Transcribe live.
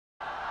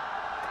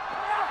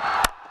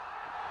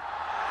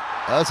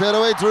That's hit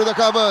away through the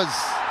covers.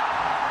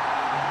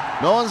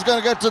 No one's going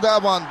to get to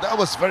that one. That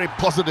was very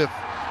positive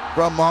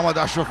from Mohammad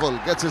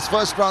Ashraful. Gets his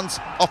first runs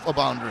off a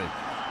boundary.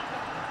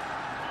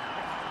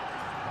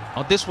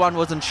 Now this one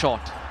wasn't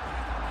short.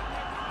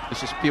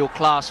 This is pure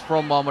class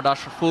from Mohammad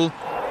Ashraful.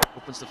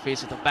 Opens the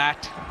face of the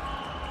bat.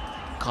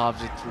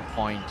 Carves it through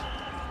point.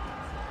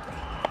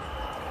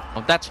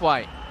 Now that's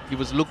why he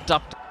was looked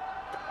up to.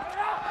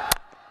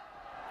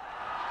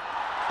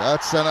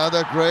 That's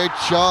another great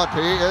shot.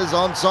 He is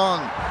on song.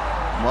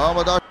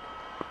 Mohammad Ashraful.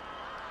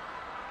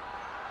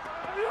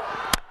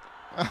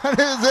 And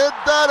he's hit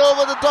that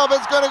over the top.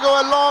 It's going to go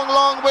a long,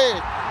 long way.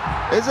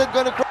 Is it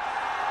going to cross?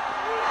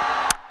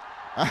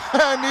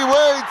 And he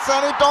waits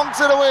and he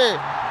tonks it away.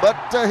 But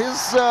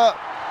he's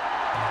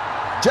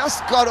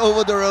just got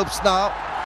over the ropes now.